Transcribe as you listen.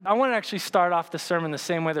I want to actually start off the sermon the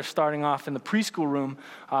same way they're starting off in the preschool room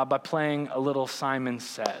by playing a little Simon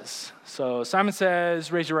Says. So Simon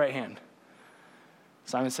Says, raise your right hand.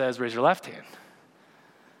 Simon Says, raise your left hand.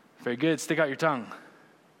 Very good. Stick out your tongue.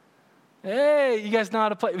 Hey, you guys know how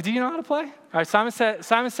to play. Do you know how to play? All right, Simon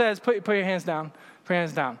Says, put your hands down. Put your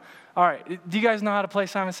hands down. All right, do you guys know how to play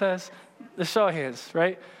Simon Says? The show of hands,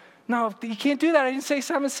 right? No, you can't do that. I didn't say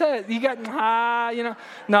Simon Says. You got,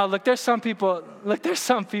 No, look, there's some people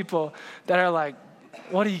that are like,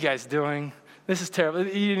 what are you guys doing? This is terrible.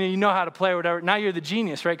 You know how to play or whatever. Now you're the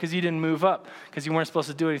genius, right? Because you didn't move up because you weren't supposed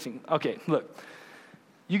to do anything. Okay, look.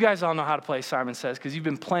 You guys all know how to play Simon Says because you've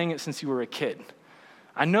been playing it since you were a kid.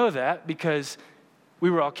 I know that because we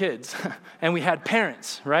were all kids and we had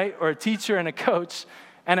parents, right? Or a teacher and a coach.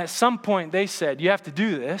 And at some point they said, you have to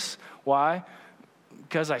do this. Why?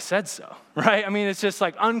 Because I said so, right? I mean, it's just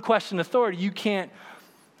like unquestioned authority. You can't,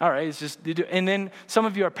 all right, it's just, and then some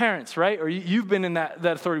of you are parents, right? Or you've been in that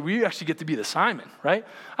authority where you actually get to be the Simon, right?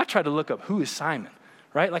 I tried to look up who is Simon,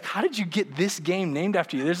 right? Like, how did you get this game named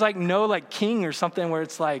after you? There's like no like king or something where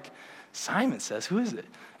it's like, Simon Says, who is it?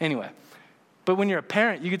 Anyway, but when you're a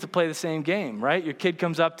parent, you get to play the same game, right? Your kid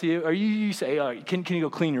comes up to you, or you say, oh, can you go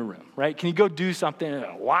clean your room, right? Can you go do something?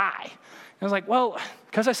 Why? And I was like, well,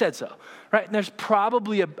 because I said so, right? And there's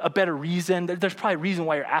probably a better reason. There's probably a reason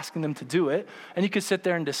why you're asking them to do it. And you could sit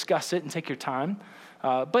there and discuss it and take your time.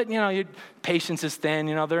 But, your patience is thin.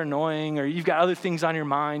 They're annoying. Or you've got other things on your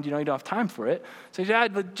mind. You don't have time for it. So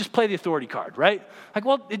just play the authority card, right? Like,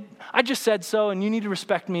 well, I just said so, and you need to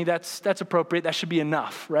respect me. That's appropriate. That should be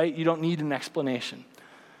enough, right? You don't need an explanation.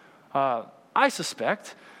 I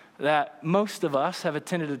suspect that most of us have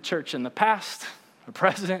attended a church in the past, or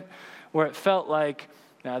present, where it felt like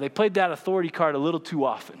they played that authority card a little too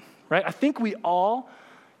often, right? I think we all,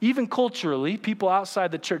 even culturally, people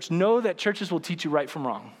outside the church know that churches will teach you right from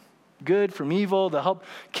wrong, good from evil. They'll help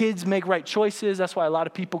kids make right choices. That's why a lot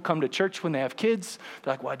of people come to church when they have kids.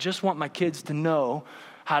 They're like, well, I just want my kids to know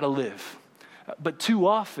how to live. But too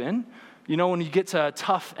often, when you get to a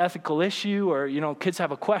tough ethical issue or, kids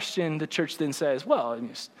have a question, the church then says, well,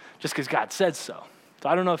 just because God said so. So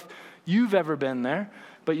I don't know if you've ever been there,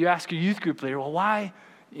 but you ask your youth group leader, well, why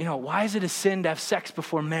is it a sin to have sex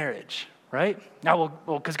before marriage, right? Now,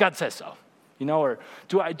 well, because God says so, or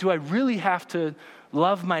do I really have to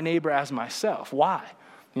love my neighbor as myself? Why?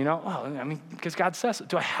 Because God says so.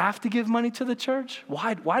 Do I have to give money to the church?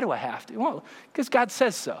 Why do I have to? Well, because God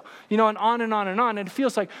says so. And on and on and on. And it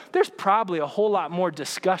feels like there's probably a whole lot more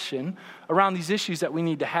discussion around these issues that we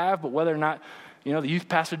need to have, but whether or not the youth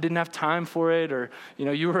pastor didn't have time for it or,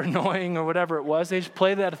 you were annoying or whatever it was. They just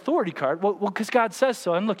play that authority card. Well, because God says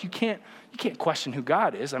so. And look, you can't question who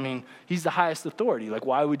God is. I mean, he's the highest authority. Like,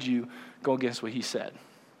 why would you go against what he said?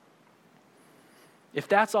 If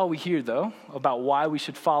that's all we hear, though, about why we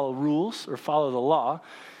should follow rules or follow the law,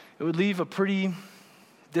 it would leave a pretty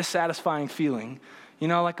dissatisfying feeling.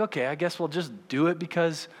 Like, okay, I guess we'll just do it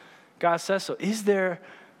because God says so. Is there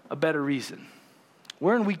a better reason?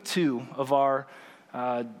 We're in week 2 of our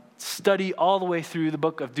study all the way through the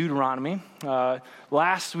book of Deuteronomy.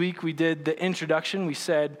 Last week we did the introduction. We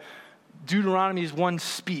said Deuteronomy is one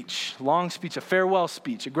speech, long speech, a farewell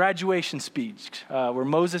speech, a graduation speech, where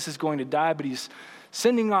Moses is going to die, but he's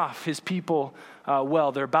sending off his people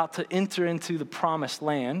well. They're about to enter into the promised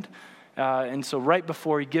land. And so right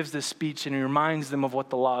before he gives this speech and he reminds them of what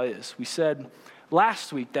the law is, we said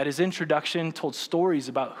last week that his introduction told stories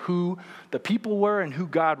about who the people were and who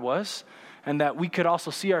God was, and that we could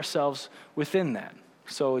also see ourselves within that.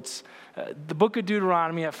 So it's the book of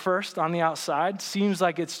Deuteronomy at first on the outside seems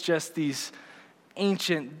like it's just these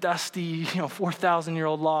ancient, dusty,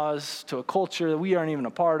 4,000-year-old laws to a culture that we aren't even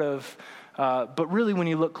a part of. But really when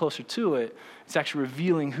you look closer to it, it's actually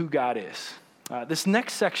revealing who God is. This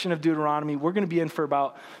next section of Deuteronomy, we're going to be in for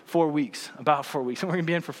about 4 weeks. And we're going to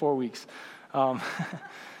be in for 4 weeks.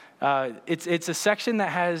 It's a section that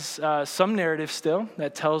has some narrative still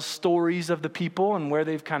that tells stories of the people and where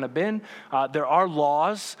they've kind of been. There are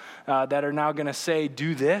laws that are now going to say,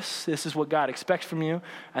 do this. This is what God expects from you.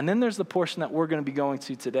 And then there's the portion that we're going to be going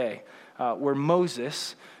to today where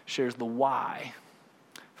Moses shares the why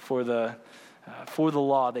for the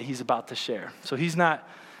law that he's about to share. So he's not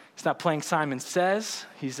playing Simon Says.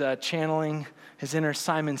 He's channeling his inner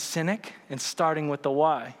Simon Sinek and starting with the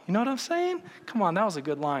why. You know what I'm saying? Come on, that was a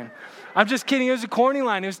good line. I'm just kidding. It was a corny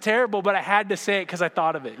line. It was terrible, but I had to say it because I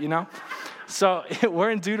thought of it, So we're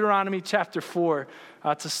in Deuteronomy chapter 4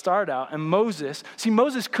 to start out. And Moses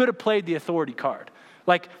could have played the authority card.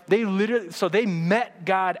 Like they met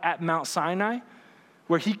God at Mount Sinai,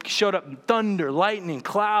 where he showed up in thunder, lightning,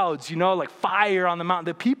 clouds, like fire on the mountain.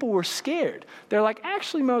 The people were scared. They're like,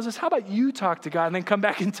 actually, Moses, how about you talk to God and then come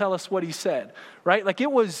back and tell us what he said, right? Like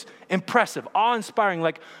it was impressive, awe-inspiring,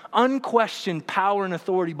 like unquestioned power and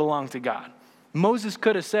authority belonged to God. Moses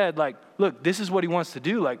could have said, like, look, this is what he wants to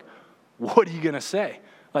do. Like, what are you going to say?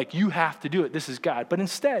 Like, you have to do it. This is God. But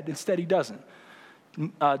instead he doesn't.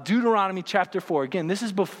 Deuteronomy chapter 4, again, this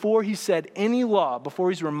is before he said any law, before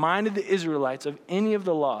he's reminded the Israelites of any of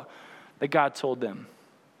the law that God told them.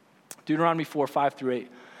 Deuteronomy 4, 5 through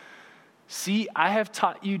 8. See, I have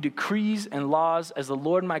taught you decrees and laws as the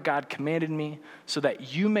Lord my God commanded me, so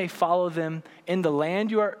that you may follow them in the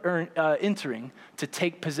land you are entering to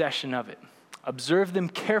take possession of it. Observe them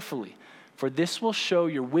carefully, for this will show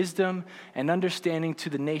your wisdom and understanding to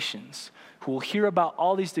the nations, who will hear about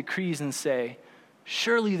all these decrees and say,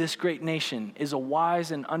 surely this great nation is a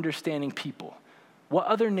wise and understanding people. What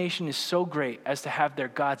other nation is so great as to have their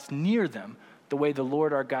gods near them the way the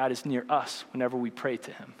Lord our God is near us whenever we pray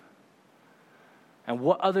to him? And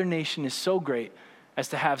what other nation is so great as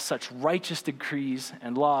to have such righteous decrees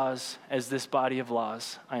and laws as this body of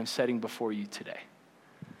laws I am setting before you today?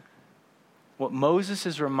 What Moses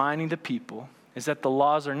is reminding the people is that the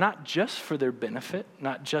laws are not just for their benefit,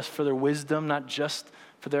 not just for their wisdom, not just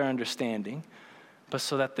for their understanding, but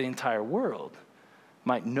so that the entire world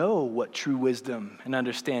might know what true wisdom and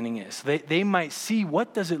understanding is. They might see,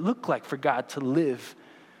 what does it look like for God to live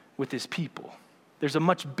with his people? There's a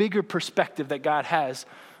much bigger perspective that God has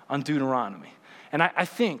on Deuteronomy. And I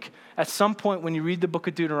think at some point when you read the book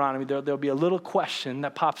of Deuteronomy, there'll be a little question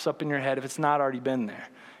that pops up in your head if it's not already been there.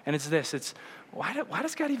 And it's this, why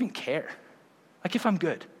does God even care? Like if I'm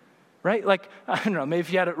good, right? Like, I don't know, maybe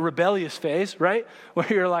if you had a rebellious phase, right?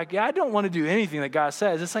 Where you're like, yeah, I don't want to do anything that God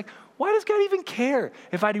says. It's like, why does God even care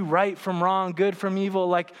if I do right from wrong, good from evil?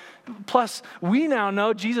 Like, plus we now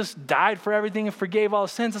know Jesus died for everything and forgave all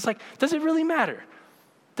sins. It's like, does it really matter?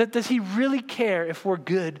 Does he really care if we're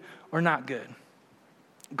good or not good?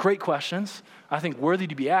 Great questions. I think worthy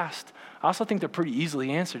to be asked. I also think they're pretty easily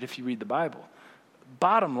answered if you read the Bible.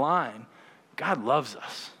 Bottom line, God loves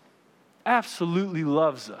us. Absolutely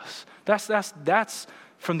loves us. That's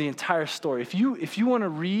from the entire story. If you want to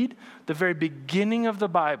read the very beginning of the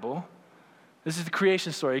Bible, this is the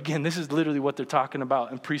creation story. Again, this is literally what they're talking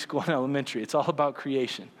about in preschool and elementary. It's all about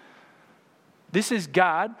creation. This is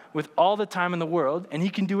God with all the time in the world, and he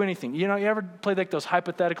can do anything. You ever played like those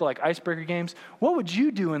hypothetical like icebreaker games? What would you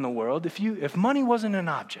do in the world if money wasn't an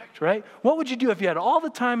object, right? What would you do if you had all the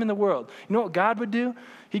time in the world? You know what God would do?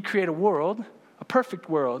 He'd create a world, a perfect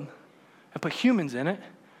world, and put humans in it,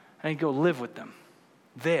 and he'd go live with them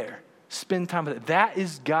there, spend time with it. That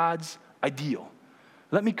is God's ideal.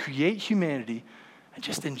 Let me create humanity and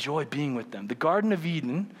just enjoy being with them. The Garden of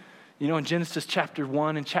Eden, in Genesis chapter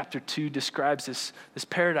 1 and chapter 2 describes this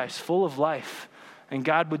paradise full of life. And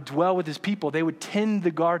God would dwell with his people. They would tend the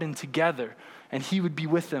garden together. And he would be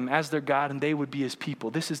with them as their God, and they would be his people.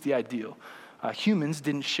 This is the ideal. Humans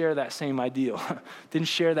didn't share that same ideal, didn't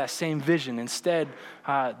share that same vision. Instead,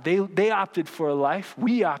 they opted for a life,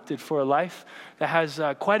 we opted for a life that has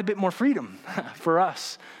quite a bit more freedom for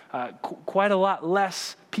us. Quite a lot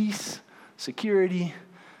less peace, security,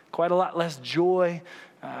 quite a lot less joy,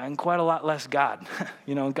 and quite a lot less God,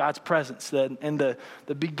 in God's presence. In the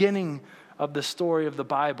beginning of the story of the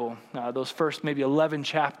Bible, those first maybe 11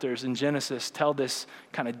 chapters in Genesis tell this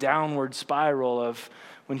kind of downward spiral of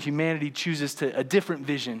when humanity chooses a different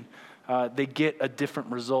vision, they get a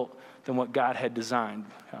different result than what God had designed.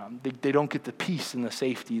 They don't get the peace and the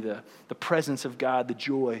safety, the presence of God, the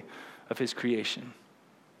joy of his creation.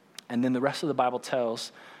 And then the rest of the Bible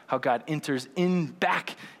tells how God enters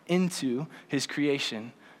back into his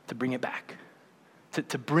creation to bring it back.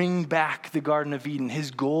 To bring back the Garden of Eden,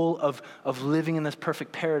 his goal of living in this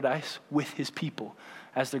perfect paradise with his people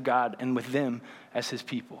as their God and with them as his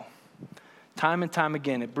people. Time and time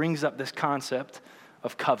again, it brings up this concept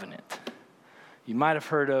of covenant. You might have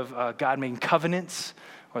heard of God making covenants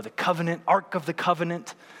or the covenant, Ark of the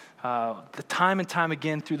Covenant. The time and time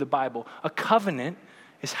again through the Bible. A covenant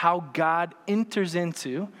is how God enters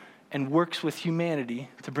into and works with humanity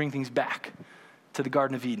to bring things back to the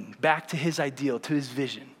Garden of Eden, back to his ideal, to his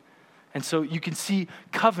vision. And so you can see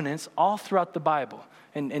covenants all throughout the Bible.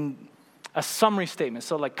 And a summary statement.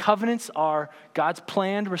 So like covenants are God's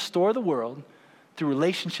plan to restore the world through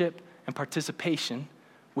relationship and participation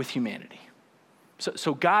with humanity.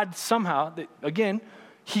 So God somehow, again,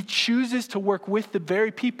 he chooses to work with the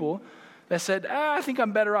very people that said, I think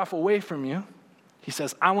I'm better off away from you. He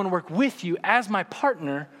says, I want to work with you as my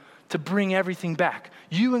partner to bring everything back.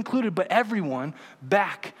 You included, but everyone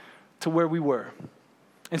back to where we were.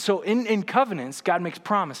 And so in covenants, God makes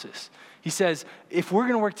promises. He says, if we're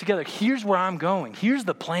going to work together, here's where I'm going. Here's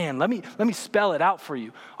the plan. Let me spell it out for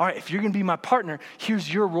you. All right, if you're going to be my partner,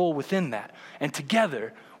 here's your role within that. And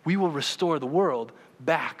together, we will restore the world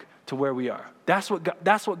back to where we are. That's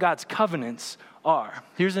what God's covenants are.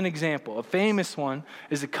 Here's an example. A famous one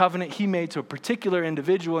is the covenant he made to a particular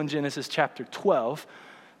individual in Genesis chapter 12,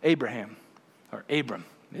 Abraham, or Abram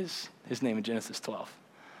is his name in Genesis 12.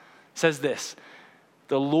 It says this,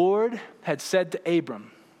 the Lord had said to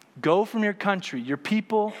Abram, go from your country, your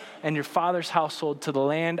people, and your father's household to the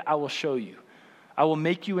land I will show you. I will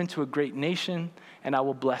make you into a great nation, and I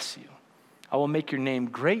will bless you. I will make your name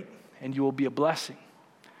great, and you will be a blessing.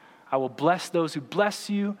 I will bless those who bless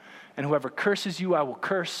you, and whoever curses you, I will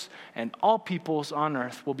curse, and all peoples on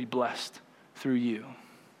earth will be blessed through you.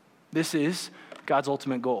 This is God's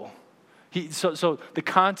ultimate goal. So the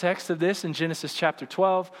context of this in Genesis chapter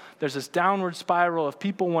 12, there's this downward spiral of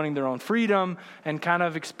people wanting their own freedom and kind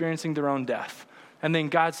of experiencing their own death. And then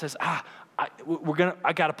God says, I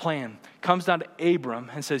got a plan. Comes down to Abram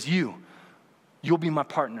and says, you'll be my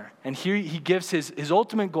partner. And here he gives his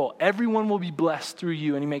ultimate goal. Everyone will be blessed through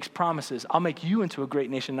you. And he makes promises. I'll make you into a great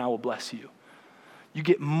nation and I will bless you. You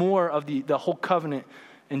get more of the whole covenant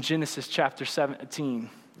in Genesis chapter 17.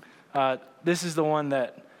 This is the one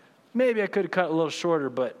that maybe I could have cut a little shorter,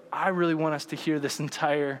 but I really want us to hear this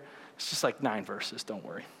entire, it's just like 9 verses, don't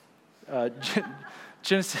worry.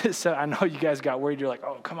 Genesis, I know you guys got worried. You're like,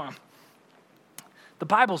 oh, come on. The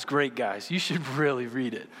Bible's great, guys. You should really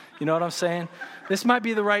read it. You know what I'm saying? This might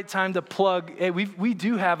be the right time to plug. Hey, we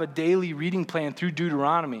do have a daily reading plan through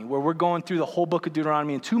Deuteronomy where we're going through the whole book of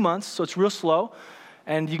Deuteronomy in 2 months, so it's real slow,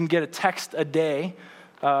 and you can get a text a day.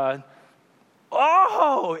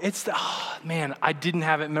 Man, I didn't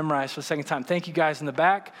have it memorized for the second time. Thank you guys in the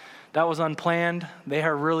back. That was unplanned. They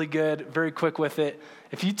are really good, very quick with it.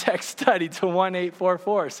 If you text study to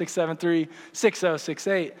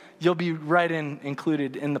 1-844-673-6068, you'll be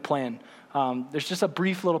included in the plan. There's just a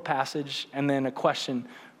brief little passage and then a question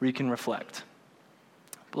where you can reflect.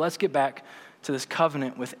 But let's get back to this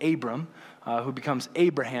covenant with Abram, who becomes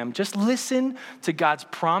Abraham. Just listen to God's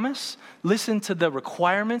promise. Listen to the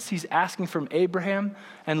requirements he's asking from Abraham,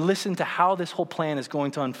 and listen to how this whole plan is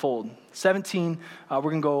going to unfold. 17, we're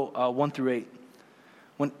going to go 1 through 8.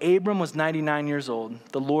 When Abram was 99 years old,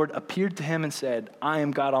 the Lord appeared to him and said, I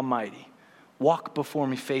am God Almighty. Walk before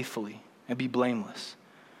me faithfully and be blameless.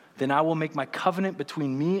 Then I will make my covenant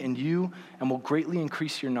between me and you and will greatly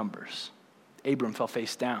increase your numbers. Abram fell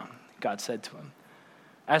face down. God said to him,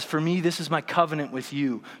 as for me, this is my covenant with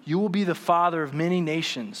you. You will be the father of many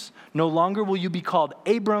nations. No longer will you be called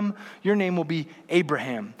Abram. Your name will be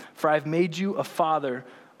Abraham, for I've made you a father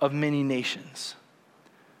of many nations.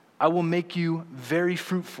 I will make you very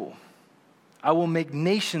fruitful. I will make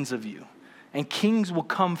nations of you, and kings will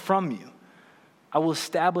come from you. I will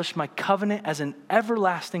establish my covenant as an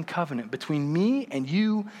everlasting covenant between me and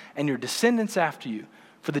you and your descendants after you,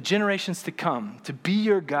 for the generations to come, to be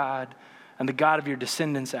your God and the God of your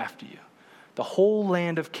descendants after you. The whole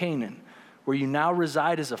land of Canaan, where you now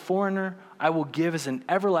reside as a foreigner, I will give as an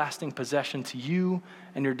everlasting possession to you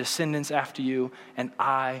and your descendants after you, and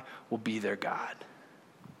I will be their God.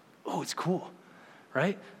 Oh, it's cool,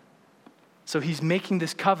 right? So he's making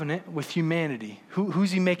this covenant with humanity.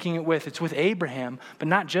 Who's he making it with? It's with Abraham, but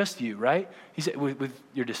not just you, right? He said with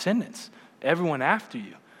your descendants, everyone after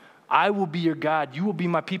you. I will be your God. You will be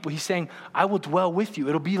my people. He's saying, I will dwell with you.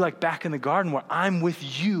 It'll be like back in the garden where I'm with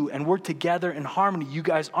you and we're together in harmony. You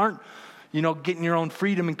guys aren't, getting your own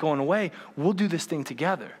freedom and going away. We'll do this thing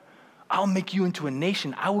together. I'll make you into a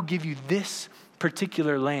nation. I will give you this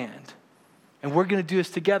particular land. And we're going to do this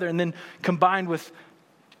together. And then combined with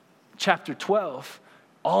chapter 12,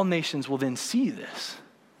 all nations will then see this.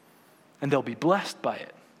 And they'll be blessed by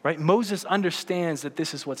it, right? Moses understands that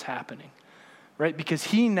this is what's happening, right? Because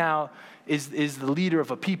he now is the leader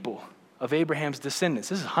of a people, of Abraham's descendants.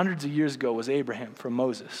 This is hundreds of years ago was Abraham from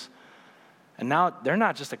Moses. And now they're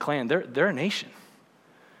not just a clan, they're a nation.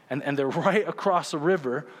 And they're right across the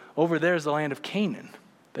river. Over there is the land of Canaan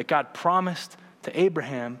that God promised to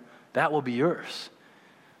Abraham, that will be yours.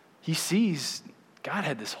 He sees God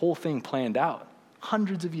had this whole thing planned out,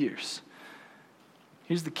 hundreds of years.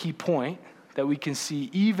 Here's the key point that we can see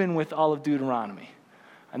even with all of Deuteronomy.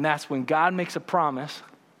 And that's when God makes a promise,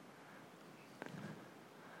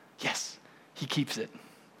 yes, he keeps it.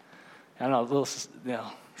 I don't know, a little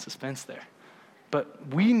suspense there.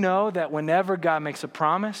 But we know that whenever God makes a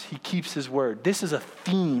promise, he keeps his word. This is a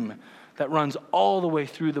theme that runs all the way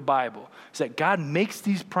through the Bible, is that God makes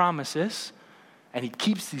these promises, And he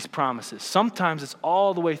keeps these promises. Sometimes it's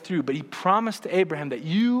all the way through, but he promised to Abraham that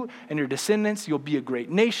you and your descendants, you'll be a great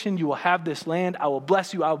nation. You will have this land. I will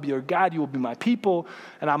bless you. I will be your God. You will be my people.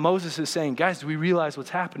 And now Moses is saying, guys, do we realize what's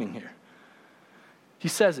happening here? He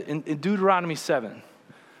says it in Deuteronomy 7.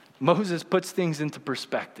 Moses puts things into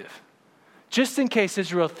perspective. Just in case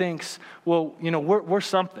Israel thinks, well, we're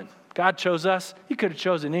something. God chose us. He could have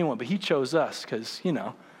chosen anyone, but he chose us because,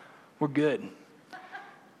 we're good.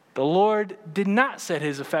 The Lord did not set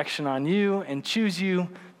his affection on you and choose you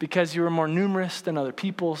because you were more numerous than other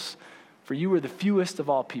peoples, for you were the fewest of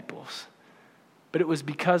all peoples. But it was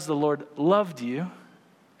because the Lord loved you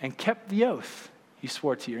and kept the oath he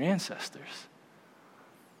swore to your ancestors,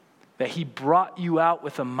 that he brought you out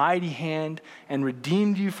with a mighty hand and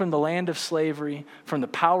redeemed you from the land of slavery, from the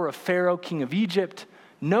power of Pharaoh, king of Egypt.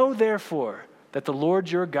 Know therefore that the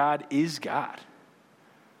Lord your God is God.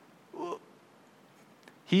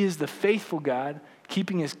 He is the faithful God,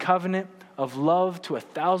 keeping his covenant of love to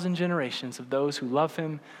 1,000 generations of those who love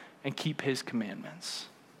him and keep his commandments.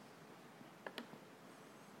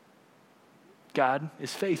 God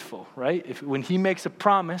is faithful, right? When he makes a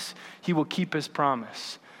promise, he will keep his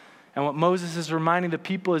promise. And what Moses is reminding the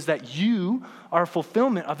people is that you are a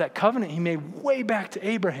fulfillment of that covenant he made way back to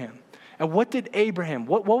Abraham. And what did Abraham,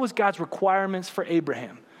 what was God's requirements for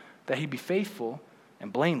Abraham? That he be faithful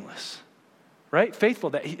and blameless. Right?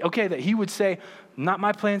 Faithful, that he would say, not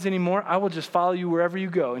my plans anymore. I will just follow you wherever you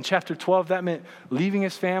go. In chapter 12, that meant leaving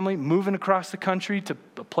his family, moving across the country to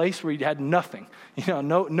a place where he had nothing.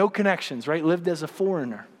 No connections, right? Lived as a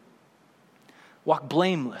foreigner. Walk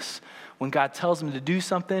blameless. When God tells him to do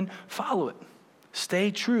something, follow it. Stay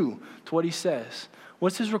true to what he says.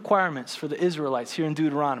 What's his requirements for the Israelites here in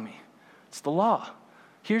Deuteronomy? It's the law.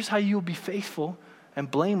 Here's how you'll be faithful and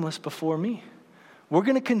blameless before me. We're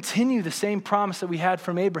going to continue the same promise that we had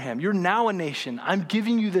from Abraham. You're now a nation. I'm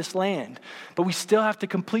giving you this land. But we still have to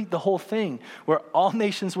complete the whole thing where all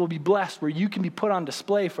nations will be blessed, where you can be put on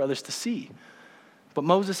display for others to see. But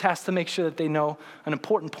Moses has to make sure that they know an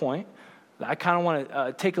important point that I kind of want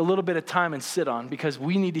to take a little bit of time and sit on because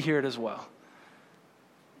we need to hear it as well.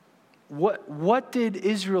 What did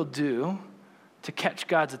Israel do to catch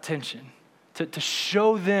God's attention? To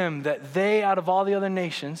show them that they, out of all the other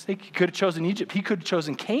nations, they could have chosen Egypt. He could have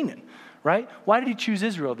chosen Canaan, right? Why did he choose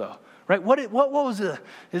Israel, though? Right? What was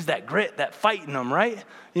is that grit, that fight in them, right?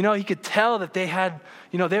 He could tell that they had,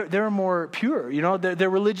 they were more pure, their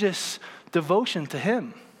religious devotion to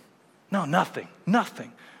him. No, nothing,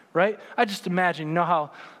 right? I just imagine,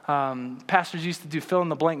 how pastors used to do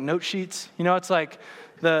fill-in-the-blank note sheets? It's like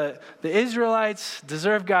the Israelites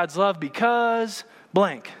deserve God's love because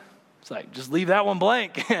blank. It's like, just leave that one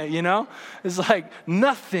blank, It's like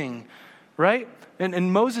nothing, right?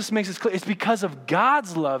 And Moses makes it clear. It's because of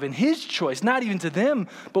God's love and his choice, not even to them,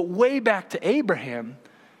 but way back to Abraham.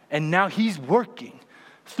 And now he's working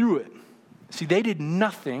through it. See, they did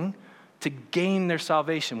nothing to gain their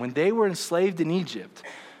salvation. When they were enslaved in Egypt,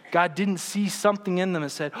 God didn't see something in them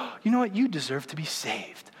and said, oh, you know what? You deserve to be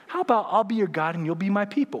saved. How about I'll be your God and you'll be my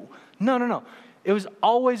people? No. It was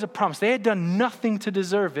always a promise. They had done nothing to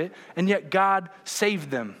deserve it, and yet God saved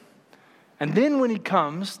them. And then when he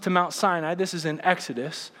comes to Mount Sinai, this is in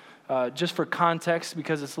Exodus, just for context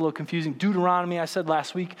because it's a little confusing. Deuteronomy, I said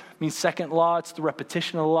last week, means second law. It's the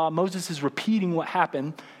repetition of the law. Moses is repeating what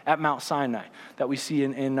happened at Mount Sinai that we see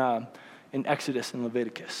in Exodus and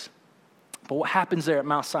Leviticus. But what happens there at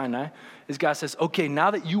Mount Sinai is God says, okay, now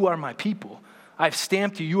that you are my people, I've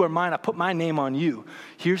stamped you, you are mine, I put my name on you.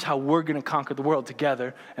 Here's how we're going to conquer the world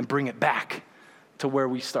together and bring it back to where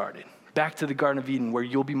we started. Back to the Garden of Eden where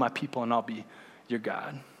you'll be my people and I'll be your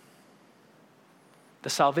God. The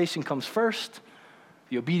salvation comes first,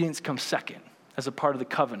 the obedience comes second as a part of the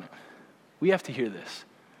covenant. We have to hear this.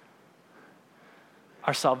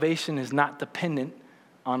 Our salvation is not dependent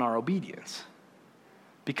on our obedience.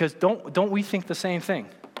 Because don't we think the same thing?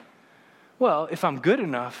 Well, if I'm good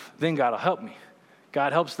enough, then God will help me.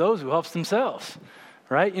 God helps those who helps themselves,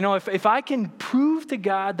 right? If I can prove to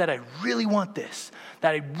God that I really want this,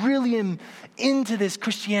 that I really am into this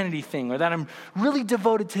Christianity thing, or that I'm really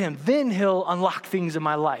devoted to him, then he'll unlock things in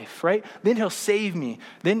my life, right? Then he'll save me.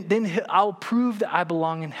 Then I'll prove that I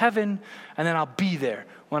belong in heaven, and then I'll be there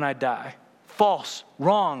when I die. False,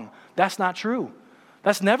 wrong. That's not true.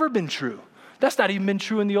 That's never been true. That's not even been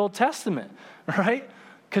true in the Old Testament, right?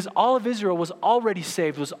 Because all of Israel was already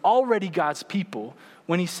saved, was already God's people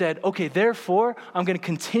when he said, okay, therefore, I'm going to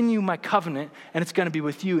continue my covenant and it's going to be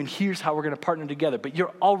with you and here's how we're going to partner together. But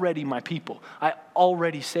you're already my people. I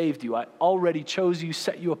already saved you. I already chose you,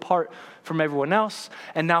 set you apart from everyone else.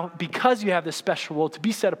 And now because you have this special role to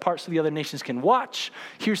be set apart so the other nations can watch,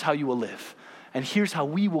 here's how you will live. And here's how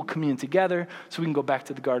we will commune together so we can go back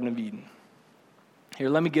to the Garden of Eden. Here,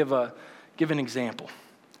 let me give an example.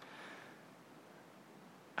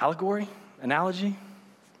 Allegory? Analogy?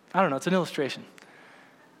 I don't know, it's an illustration.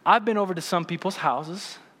 I've been over to some people's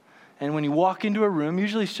houses, and when you walk into a room,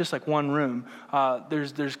 usually it's just like one room,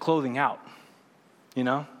 there's clothing out, you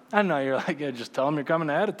know? I don't know, you're like, yeah, just tell them you're coming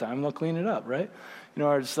ahead of time, they'll clean it up, right? You know,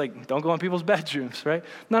 or just like, don't go in people's bedrooms, right?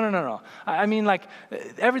 No. I mean, like,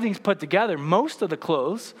 everything's put together. Most of the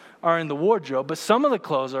clothes are in the wardrobe, but some of the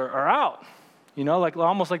clothes are out, you know, like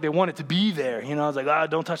almost like they want it to be there, you know? It's like,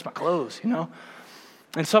 don't touch my clothes, you know?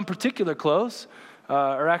 And some particular clothes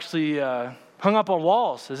are actually hung up on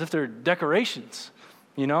walls as if they're decorations,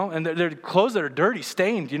 you know? And they're clothes that are dirty,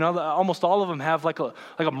 stained, you know? Almost all of them have like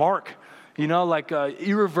a mark, you know, like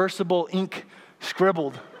irreversible ink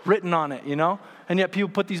scribbled, written on it, you know? And yet people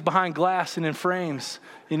put these behind glass and in frames,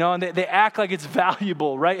 you know? And they act like it's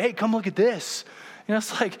valuable, right? Hey, come look at this. You know,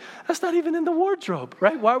 it's like, that's not even in the wardrobe,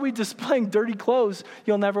 right? Why are we displaying dirty clothes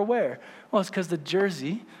you'll never wear? Well, it's because the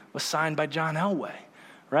jersey was signed by John Elway,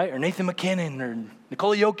 right? Or Nathan McKinnon or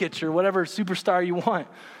Nikola Jokic or whatever superstar you want.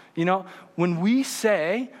 You know, when we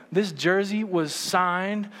say this jersey was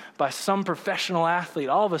signed by some professional athlete,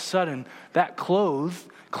 all of a sudden that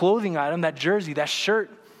clothing item, that jersey, that shirt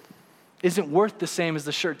isn't worth the same as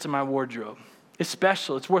the shirts in my wardrobe. It's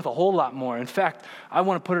special. It's worth a whole lot more. In fact, I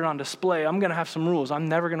want to put it on display. I'm going to have some rules. I'm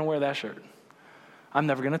never going to wear that shirt. I'm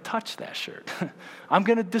never going to touch that shirt. I'm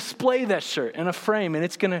going to display that shirt in a frame, and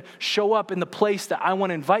it's going to show up in the place that I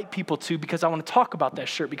want to invite people to because I want to talk about that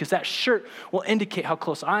shirt, because that shirt will indicate how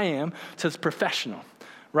close I am to this professional,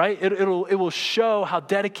 right? It will show how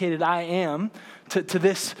dedicated I am to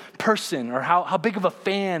this person, or how big of a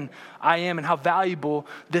fan I am and how valuable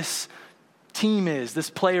this team is, this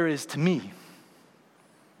player is to me,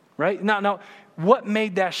 right? Now, what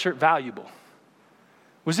made that shirt valuable?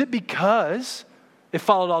 Was it because it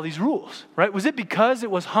followed all these rules, right? Was it because it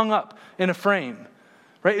was hung up in a frame,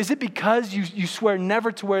 right? Is it because you swear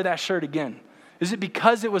never to wear that shirt again? Is it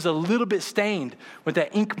because it was a little bit stained with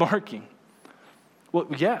that ink marking? Well,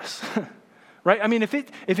 yes, right? I mean, if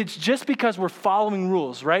it's just because we're following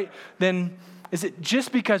rules, right, then is it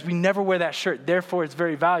just because we never wear that shirt, therefore it's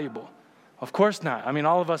very valuable? Of course not. I mean,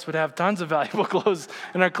 all of us would have tons of valuable clothes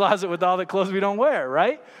in our closet with all the clothes we don't wear,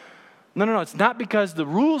 right? No. It's not because the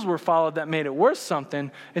rules were followed that made it worth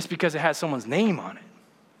something. It's because it has someone's name on it,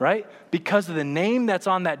 right? Because of the name that's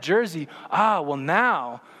on that jersey, well,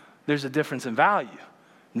 now there's a difference in value.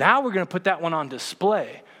 Now we're going to put that one on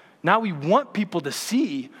display. Now we want people to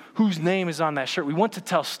see whose name is on that shirt. We want to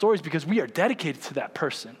tell stories because we are dedicated to that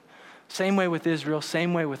person. Same way with Israel,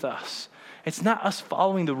 same way with us. It's not us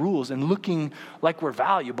following the rules and looking like we're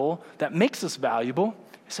valuable that makes us valuable.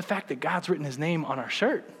 It's the fact that God's written his name on our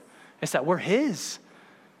shirt. It's that we're his.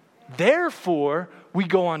 Therefore, we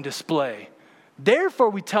go on display. Therefore,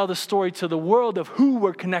 we tell the story to the world of who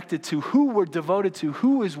we're connected to, who we're devoted to,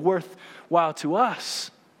 who is worthwhile to us.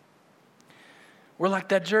 We're like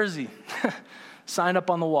that jersey signed up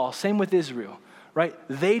on the wall. Same with Israel, right?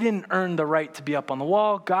 They didn't earn the right to be up on the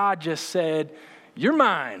wall. God just said, you're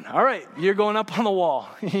mine. All right, you're going up on the wall,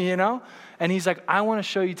 you know? And he's like, I want to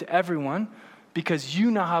show you to everyone because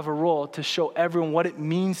you now have a role to show everyone what it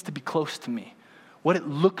means to be close to me, what it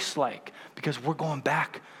looks like, because we're going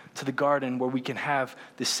back to the garden where we can have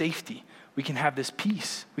this safety, we can have this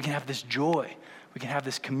peace, we can have this joy, we can have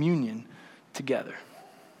this communion together.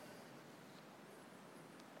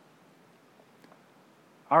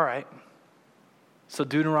 All right, so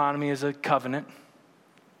Deuteronomy is a covenant.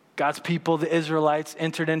 God's people, the Israelites,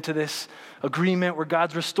 entered into this agreement where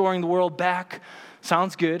God's restoring the world back.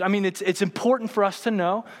 Sounds good. I mean, it's important for us to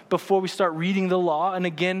know before we start reading the law. And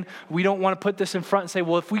again, we don't want to put this in front and say,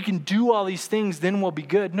 well, if we can do all these things, then we'll be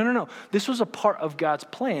good. No. This was a part of God's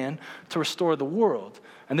plan to restore the world.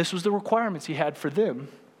 And this was the requirements he had for them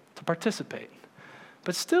to participate.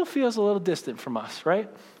 But still feels a little distant from us, right?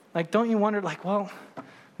 Like, don't you wonder, like, well,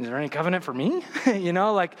 is there any covenant for me? You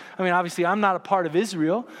know, like, I mean, obviously I'm not a part of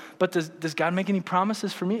Israel, but does God make any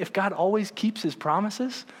promises for me? If God always keeps his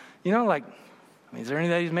promises, you know, like, I mean, is there any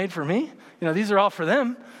that he's made for me? You know, these are all for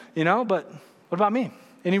them, you know, but what about me?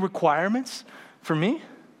 Any requirements for me? And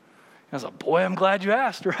I was like, boy, I'm glad you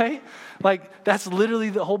asked, right? Like, that's literally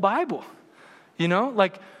the whole Bible, you know?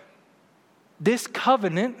 Like, this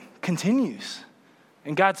covenant continues.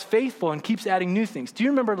 And God's faithful and keeps adding new things. Do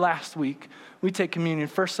you remember last week we take communion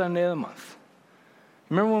first Sunday of the month?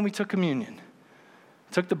 Remember when we took communion?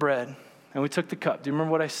 Took the bread and we took the cup. Do you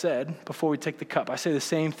remember what I said before we take the cup? I say the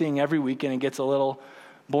same thing every week and it gets a little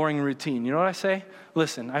boring routine. You know what I say?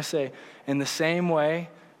 Listen, I say, in the same way,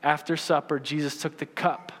 after supper, Jesus took the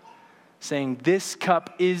cup, saying, this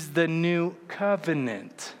cup is the new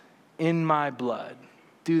covenant in my blood.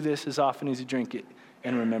 Do this as often as you drink it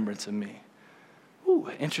in remembrance of me. Ooh,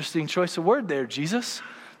 interesting choice of word there, Jesus.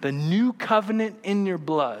 The new covenant in your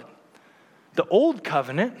blood. The old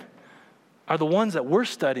covenant are the ones that we're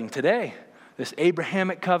studying today. This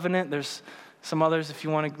Abrahamic covenant, there's some others if you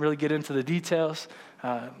want to really get into the details.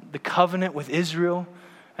 The covenant with Israel.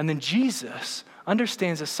 And then Jesus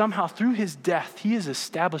understands that somehow through his death, he is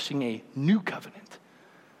establishing a new covenant.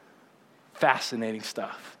 Fascinating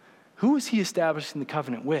stuff. Who is he establishing the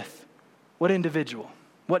covenant with? What individual?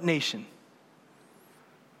 What nation?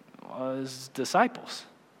 His disciples.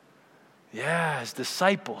 Yeah, his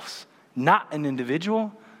disciples. Not an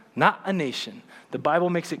individual, not a nation. The Bible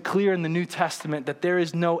makes it clear in the New Testament that there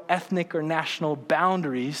is no ethnic or national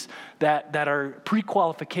boundaries that are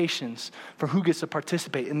pre-qualifications for who gets to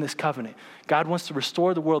participate in this covenant. God wants to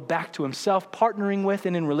restore the world back to himself, partnering with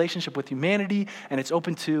and in relationship with humanity, and it's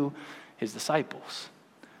open to his disciples,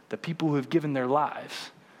 the people who have given their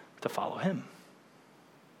lives to follow him.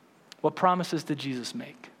 What promises did Jesus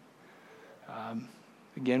make?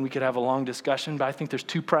 Again, we could have a long discussion, but I think there's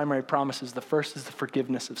two primary promises. The first is the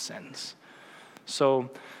forgiveness of sins. So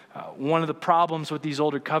one of the problems with these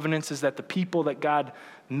older covenants is that the people that God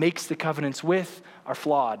makes the covenants with are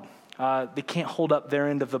flawed. They can't hold up their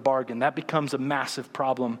end of the bargain. That becomes a massive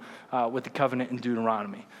problem with the covenant in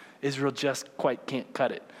Deuteronomy. Israel just quite can't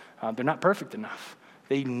cut it. They're not perfect enough.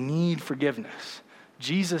 They need forgiveness.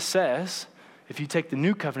 Jesus says, if you take the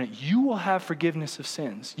new covenant, you will have forgiveness of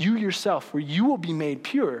sins. You yourself, where you will be made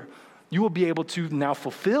pure, you will be able to now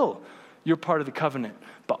fulfill your part of the covenant.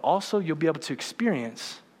 But also you'll be able to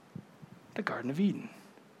experience the Garden of Eden.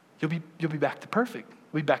 You'll be back to perfect.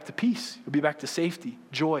 You'll be back to peace. You'll be back to safety,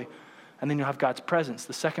 joy, and then you'll have God's presence.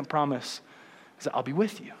 The second promise is that I'll be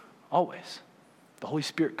with you always. The Holy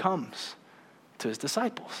Spirit comes to his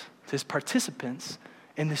disciples, to his participants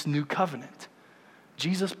in this new covenant.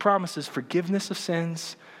 Jesus promises forgiveness of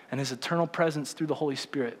sins and his eternal presence through the Holy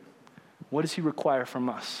Spirit. What does he require from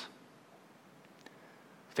us?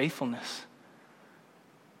 Faithfulness.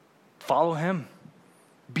 Follow him.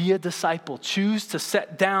 Be a disciple. Choose to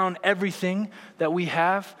set down everything that we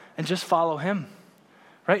have and just follow him.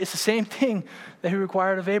 Right? It's the same thing that he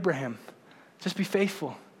required of Abraham. Just be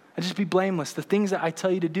faithful and just be blameless. The things that I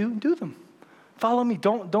tell you to do them. Follow me.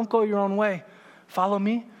 Don't go your own way. Follow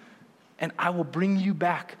me, and I will bring you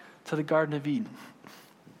back to the Garden of Eden.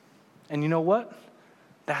 And you know what?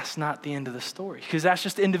 That's not the end of the story, because that's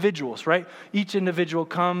just individuals, right? Each individual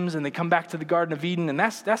comes and they come back to the Garden of Eden, and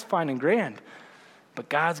that's fine and grand. But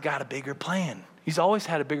God's got a bigger plan. He's always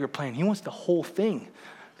had a bigger plan. He wants the whole thing,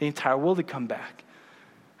 the entire world to come back.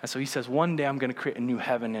 And so he says, one day I'm going to create a new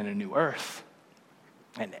heaven and a new earth.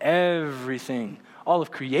 And everything, all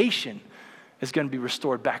of creation, is going to be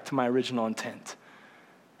restored back to my original intent.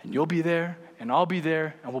 And you'll be there, and I'll be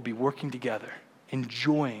there, and we'll be working together,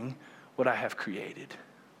 enjoying what I have created.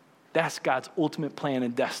 That's God's ultimate plan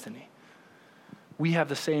and destiny. We have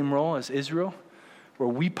the same role as Israel, where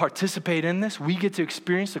we participate in this. We get to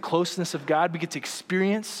experience the closeness of God. We get to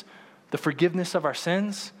experience the forgiveness of our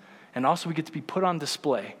sins, and also we get to be put on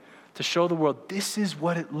display to show the world this is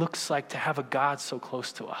what it looks like to have a God so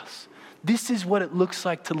close to us. This is what it looks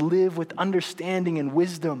like to live with understanding and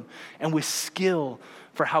wisdom and with skill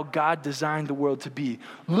for how God designed the world to be.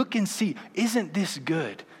 Look and see, isn't this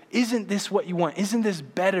good? Isn't this what you want? Isn't this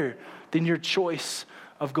better than your choice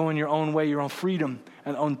of going your own way, your own freedom,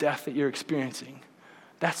 and own death that you're experiencing?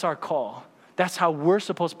 That's our call. That's how we're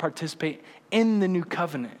supposed to participate in the new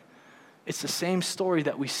covenant. It's the same story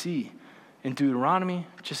that we see in Deuteronomy,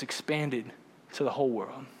 just expanded to the whole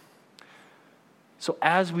world. So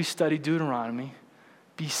as we study Deuteronomy,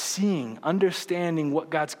 be seeing, understanding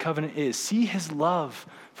what God's covenant is. See his love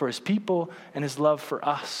for his people and his love for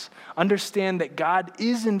us. Understand that God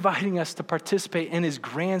is inviting us to participate in his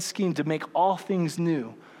grand scheme to make all things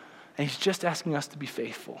new. And he's just asking us to be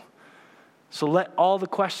faithful. So let all the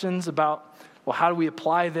questions about, well, how do we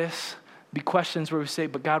apply this, be questions where we say,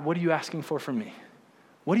 but God, what are you asking for from me?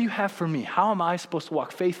 What do you have for me? How am I supposed to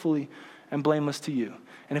walk faithfully and blameless to you?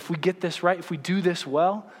 And if we get this right, if we do this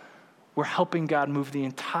well, we're helping God move the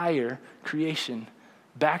entire creation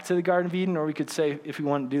back to the Garden of Eden, or we could say, if we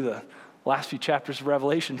want to do the last few chapters of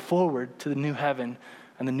Revelation forward to the new heaven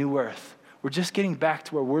and the new earth. We're just getting back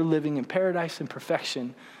to where we're living in paradise and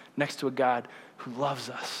perfection next to a God who loves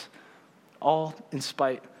us, all in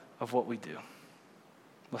spite of what we do.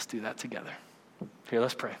 Let's do that together. Here,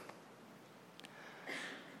 let's pray.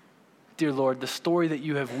 Dear Lord, the story that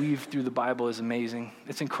you have weaved through the Bible is amazing.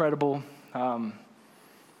 It's incredible.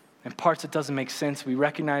 In parts it doesn't make sense. We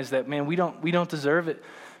recognize that, man, we don't deserve it.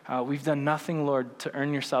 We've done nothing, Lord, to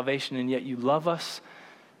earn your salvation, and yet you love us,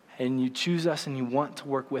 and you choose us, and you want to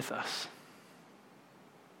work with us.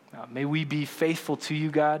 May we be faithful to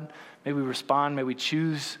you, God. May we respond. May we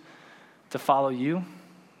choose to follow you.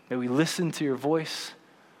 May we listen to your voice.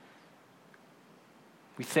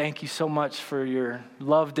 We thank you so much for your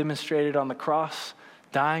love demonstrated on the cross,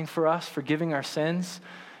 dying for us, forgiving our sins,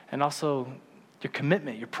 and also your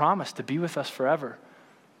commitment, your promise to be with us forever.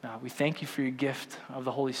 We thank you for your gift of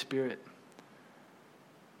the Holy Spirit.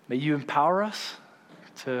 May you empower us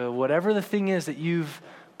to whatever the thing is that you've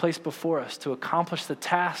placed before us to accomplish the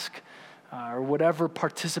task or whatever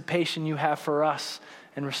participation you have for us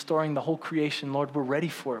in restoring the whole creation. Lord, we're ready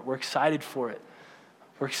for it. We're excited for it.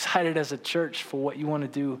 We're excited as a church for what you want to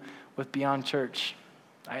do with Beyond Church.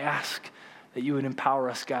 I ask that you would empower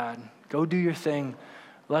us, God. Go do your thing.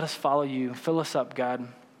 Let us follow you. Fill us up, God.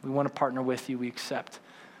 We want to partner with you. We accept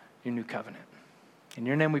your new covenant. In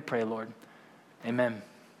your name we pray, Lord. Amen.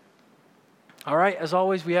 All right, as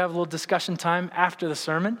always, we have a little discussion time after the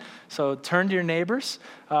sermon. So turn to your neighbors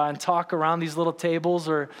and talk around these little tables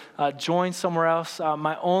or join somewhere else.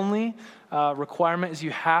 My only requirement is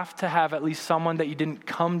you have to have at least someone that you didn't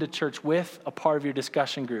come to church with a part of your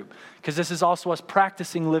discussion group. Because this is also us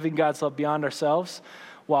practicing living God's love beyond ourselves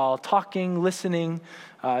while talking, listening.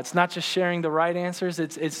 It's not just sharing the right answers.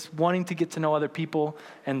 It's wanting to get to know other people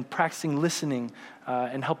and practicing listening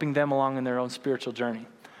and helping them along in their own spiritual journey.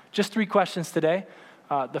 Just 3 questions today.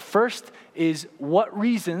 The first is, what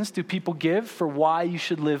reasons do people give for why you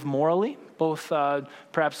should live morally? Both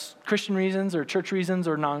perhaps Christian reasons or church reasons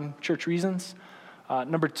or non-church reasons.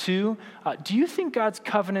 Number 2, do you think God's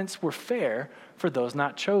covenants were fair for those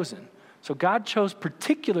not chosen? So God chose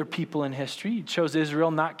particular people in history. He chose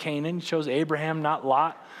Israel, not Canaan. He chose Abraham, not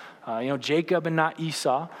Lot. Jacob and not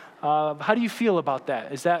Esau. How do you feel about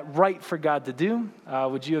that? Is that right for God to do?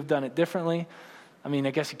 Would you have done it differently? I mean,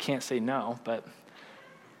 I guess you can't say no, but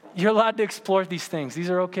you're allowed to explore these things.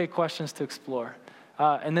 These are okay questions to explore.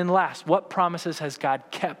 And then last, what promises has God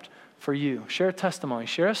kept for you? Share a testimony.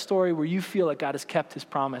 Share a story where you feel that God has kept his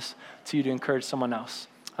promise to you to encourage someone else.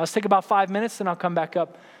 Let's take about 5 minutes, then I'll come back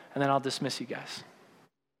up, and then I'll dismiss you guys.